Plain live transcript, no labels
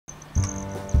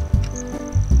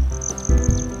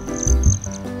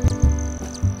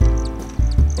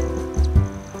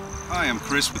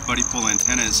Chris with Buddipole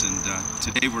Antennas, and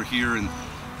today we're here in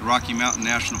the Rocky Mountain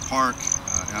National Park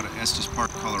out at Estes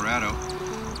Park, Colorado.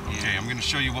 Okay, I'm going to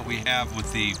show you what we have with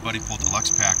the Buddipole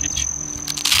Deluxe package.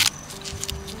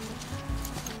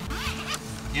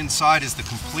 Inside is the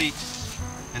complete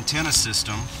antenna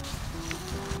system,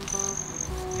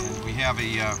 and we have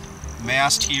a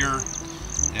mast here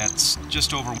that's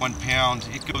just over 1 pound.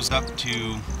 It goes up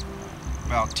to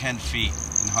about 10 feet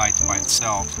in height by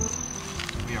itself.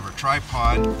 We have our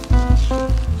tripod,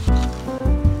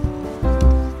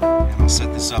 and I'll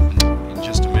set this up in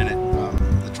just a minute.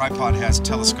 The tripod has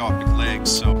telescopic legs,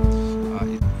 so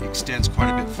it extends quite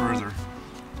a bit further.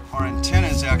 Our antenna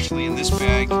is actually in this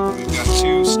bag. We've got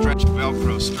 2 stretched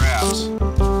Velcro straps.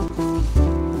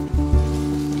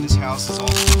 And this houses all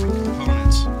the different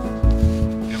components.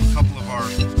 We have a couple of our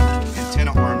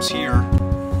antenna arms here.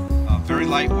 Very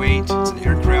lightweight. It's an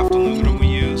aircraft aluminum we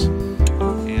use.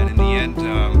 And in the end,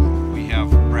 we have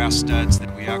brass studs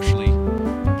that we actually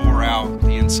bore out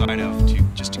the inside of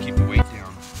just to keep the weight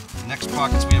down. In the next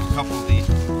pockets, we have a couple of the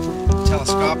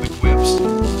telescopic whips.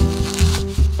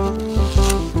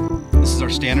 This is our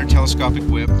standard telescopic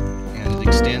whip, and it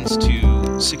extends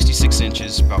to 66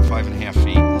 inches, about 5.5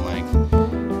 feet in length.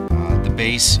 The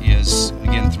base is,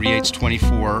 again, 3/8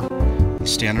 24,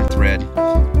 standard thread.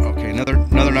 Okay,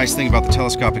 another nice thing about the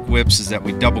telescopic whips is that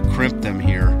we double crimp them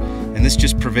here, and this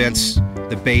just prevents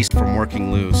the base from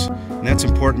working loose. And that's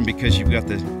important because you've got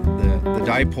the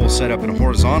dipole set up in a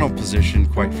horizontal position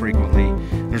quite frequently.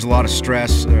 There's a lot of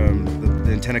stress.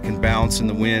 The antenna can bounce in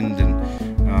the wind,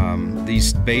 and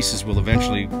these bases will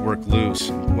eventually work loose.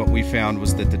 What we found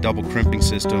was that the double crimping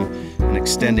system and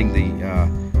extending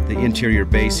the interior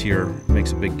base here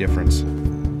makes a big difference.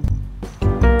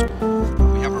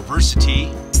 We have our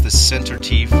Versatee. It's the center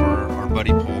tee for our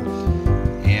Buddipole,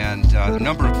 and a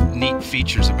number of neat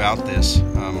features about this.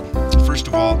 First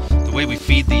of all, the way we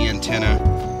feed the antenna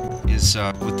is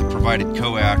with the provided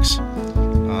coax.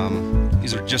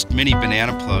 These are just mini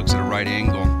banana plugs at a right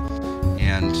angle,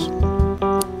 and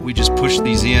we just push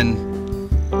these in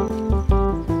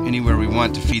anywhere we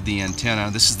want to feed the antenna.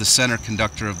 This is the center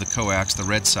conductor of the coax, the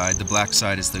red side. The black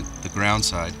side is the ground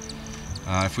side.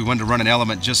 If we wanted to run an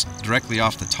element just directly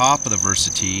off the top of the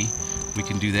Versatee, we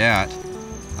can do that.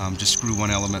 Just screw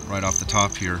one element right off the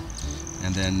top here,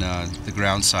 and then the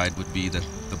ground side would be the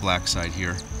black side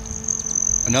here.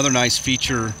 Another nice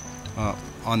feature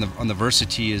on the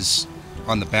Versatee is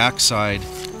on the back side.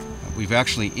 We've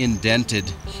actually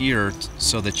indented here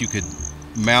so that you could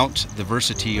mount the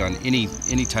Versatee on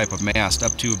any type of mast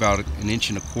up to about 1.25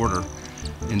 inches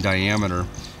in diameter,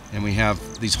 and we have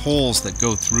these holes that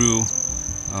go through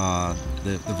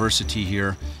the Versatee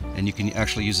here, and you can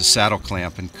actually use a saddle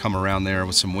clamp and come around there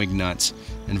with some wing nuts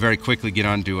and very quickly get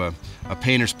onto a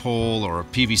painter's pole or a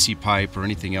PVC pipe or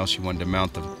anything else you wanted to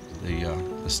mount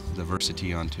the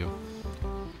Versatee onto.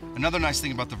 Another nice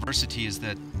thing about the Versatee is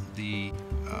that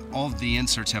all of the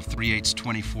inserts have 3/8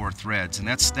 24 threads, and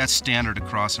that's standard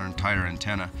across our entire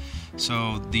antenna.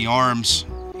 So the arms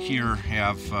here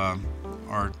have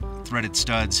our threaded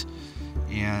studs,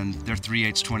 and they're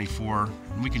 3/8 24,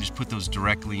 and we can just put those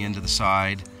directly into the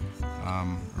side, or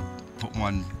put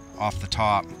one off the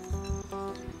top.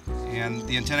 And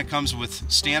the antenna comes with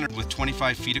standard with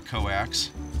 25 feet of coax.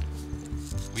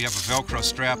 We have a Velcro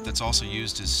strap that's also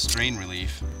used as strain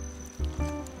relief.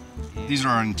 These are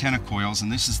our antenna coils,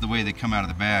 and this is the way they come out of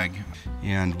the bag,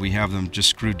 and we have them just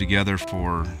screwed together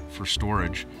for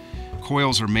storage.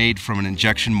 Coils are made from an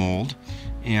injection mold,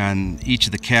 and each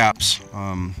of the caps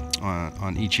on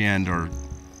each end are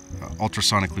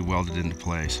ultrasonically welded into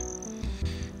place.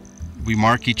 We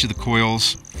mark each of the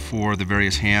coils for the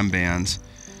various ham bands,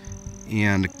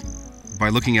 and by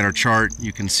looking at our chart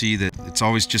you can see that it's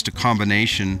always just a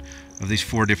combination of these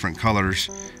 4 different colors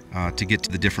to get to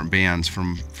the different bands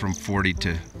from 40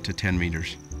 to 10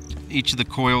 meters. Each of the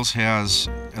coils has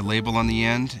a label on the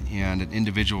end and an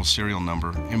individual serial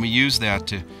number, and we use that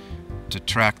to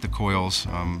track the coils.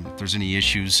 If there's any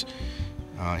issues,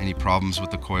 any problems with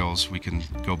the coils, we can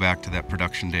go back to that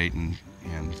production date and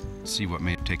see what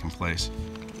may have taken place.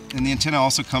 And the antenna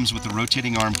also comes with a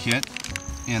rotating arm kit,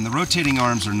 and the rotating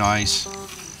arms are nice.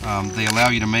 They allow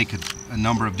you to make a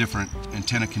number of different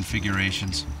antenna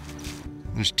configurations.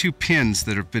 There's 2 pins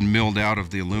that have been milled out of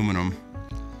the aluminum,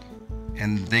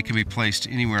 and they can be placed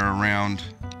anywhere around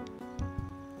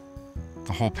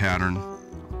the whole pattern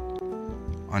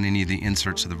on any of the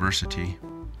inserts of the Versatee,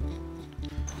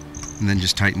 and then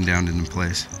just tighten down into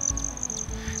place.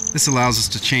 This allows us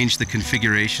to change the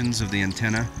configurations of the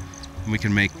antenna, and we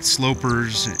can make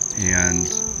slopers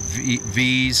and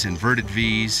V's, inverted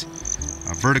V's,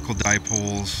 vertical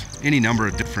dipoles, any number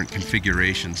of different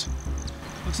configurations.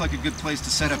 Looks like a good place to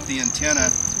set up the antenna.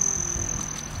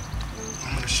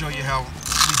 I'm going to show you how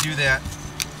we do that.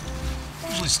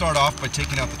 Usually start off by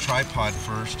taking out the tripod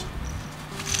first.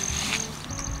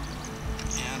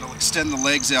 And I'll extend the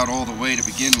legs out all the way to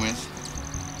begin with.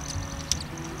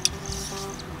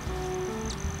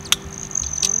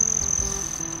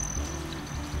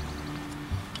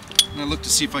 And I look to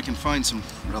see if I can find some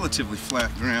relatively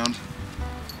flat ground.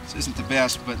 This isn't the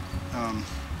best, but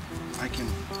I can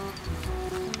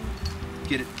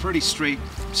get it pretty straight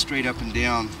up and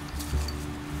down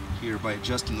here by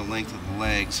adjusting the length of the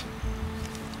legs.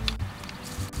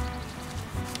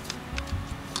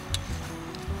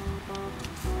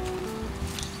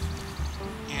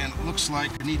 And it looks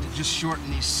like I need to just shorten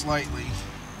these slightly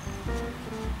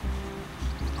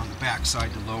on the back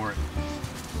side to lower it.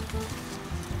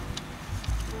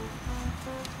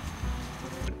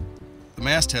 The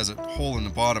mast has a hole in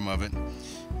the bottom of it,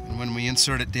 and when we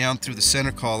insert it down through the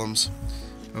center columns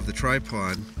of the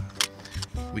tripod,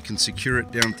 we can secure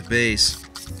it down at the base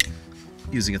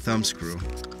using a thumb screw.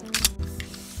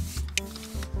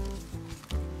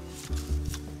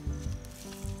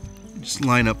 Just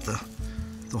line up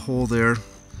the hole there,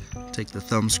 take the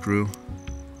thumb screw,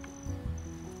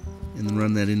 and then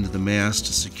run that into the mast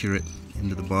to secure it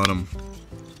into the bottom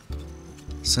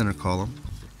center column.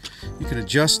 You can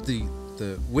adjust the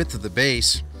width of the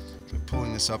base by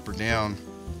pulling this up or down,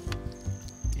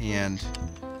 and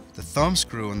the thumb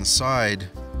screw on the side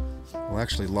will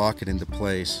actually lock it into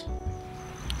place.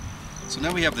 So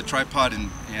now we have the tripod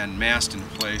and mast in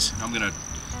place. I'm going to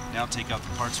now take out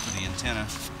the parts for the antenna,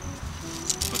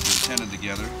 put the antenna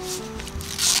together.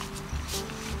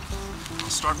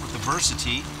 I'll start with the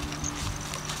Versatee.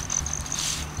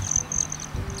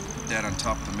 Put that on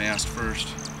top of the mast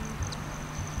first.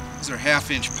 These are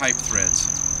 1/2-inch pipe threads,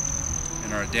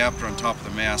 and our adapter on top of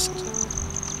the mast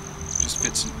just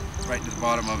fits right into the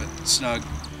bottom of it, snug.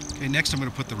 Okay, next I'm going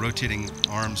to put the rotating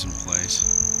arms in place.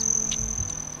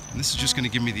 And this is just going to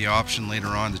give me the option later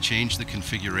on to change the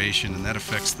configuration, and that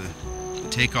affects the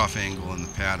takeoff angle in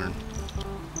the pattern.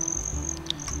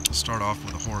 I'll start off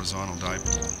with a horizontal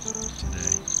dipole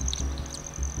today.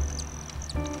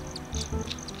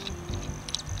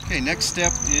 Okay, next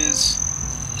step is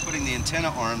putting the antenna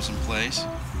arms in place.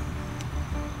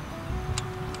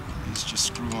 These just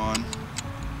screw on.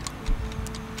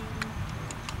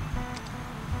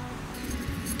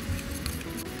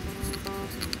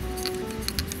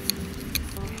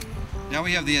 Now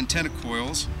we have the antenna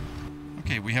coils.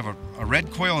 Okay, we have a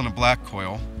red coil and a black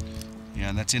coil,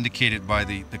 and that's indicated by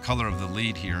the color of the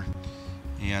lead here.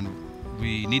 And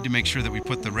we need to make sure that we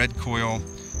put the red coil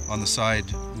on the side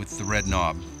with the red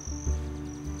knob.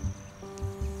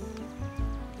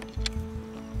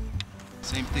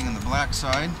 Same thing on the black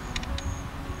side.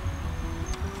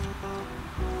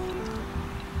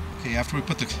 Okay, after we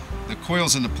put the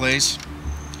coils into place,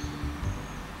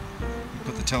 we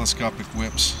put the telescopic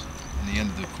whips on the end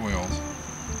of the coils.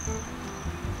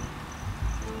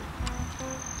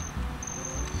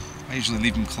 I usually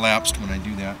leave them collapsed when I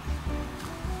do that.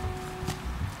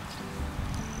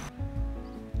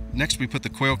 Next we put the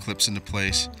coil clips into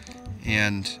place,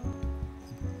 and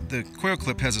the coil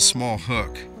clip has a small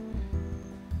hook.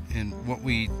 And what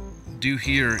we do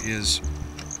here is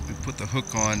we put the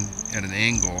hook on at an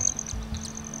angle,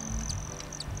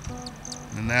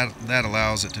 and that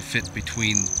allows it to fit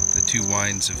between the two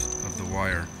winds of the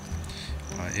wire.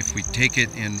 If we take it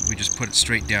and we just put it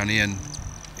straight down in,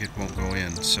 it won't go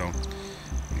in. So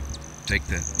we take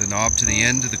the knob to the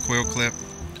end of the coil clip,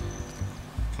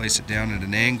 place it down at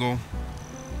an angle,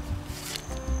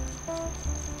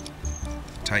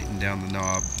 tighten down the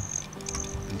knob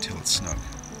until it's snug.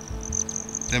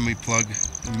 Then we plug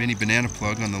a mini banana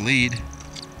plug on the lead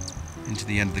into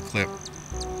the end of the clip,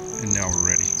 and now we're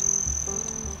ready.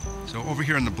 So over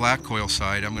here on the black coil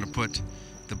side, I'm going to put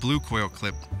the blue coil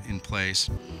clip in place.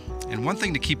 And one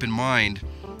thing to keep in mind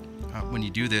when you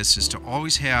do this is to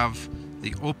always have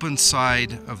the open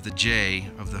side of the J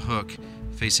of the hook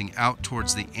facing out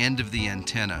towards the end of the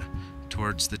antenna,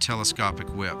 towards the telescopic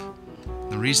whip.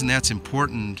 The reason that's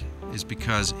important is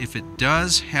because if it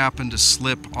does happen to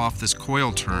slip off this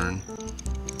coil turn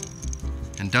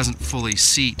and doesn't fully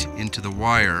seat into the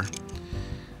wire,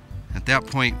 at that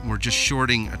point we're just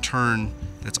shorting a turn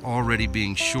that's already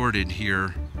being shorted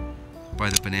here by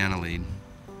the banana lead.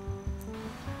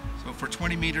 So for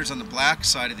 20 meters on the black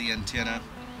side of the antenna,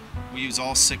 we use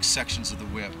all 6 sections of the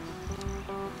whip.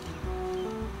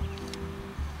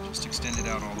 Just extend it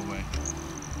out all the way.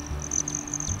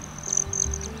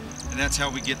 And that's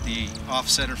how we get the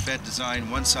off-center fed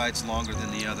design. One side's longer than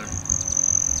the other.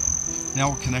 Now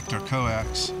we'll connect our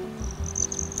coax.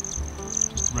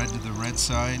 Just red to the red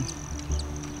side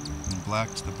and black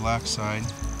to the black side.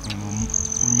 And we'll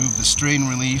remove the strain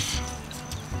relief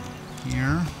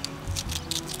here.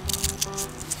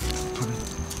 Put it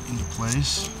into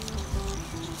place.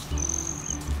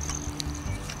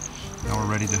 Now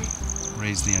we're ready to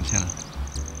raise the antenna.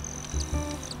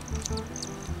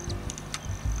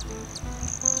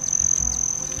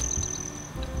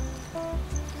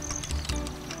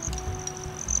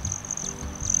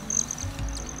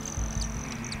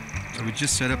 So we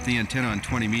just set up the antenna on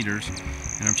 20 meters,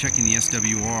 and I'm checking the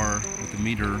SWR with the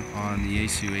meter on the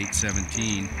ASU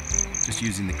 817, just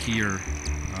using the keyer,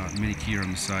 mini keyer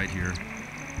on the side here.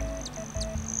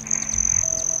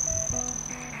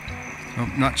 So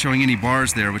I'm not showing any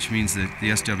bars there, which means that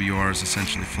the SWR is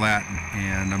essentially flat,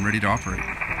 and I'm ready to operate.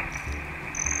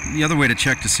 The other way to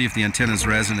check to see if the antenna is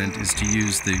resonant is to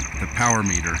use the power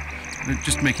meter,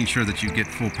 just making sure that you get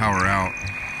full power out.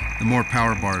 The more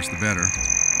power bars, the better.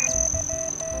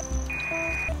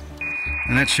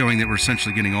 And that's showing that we're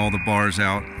essentially getting all the bars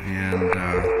out, and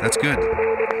that's good.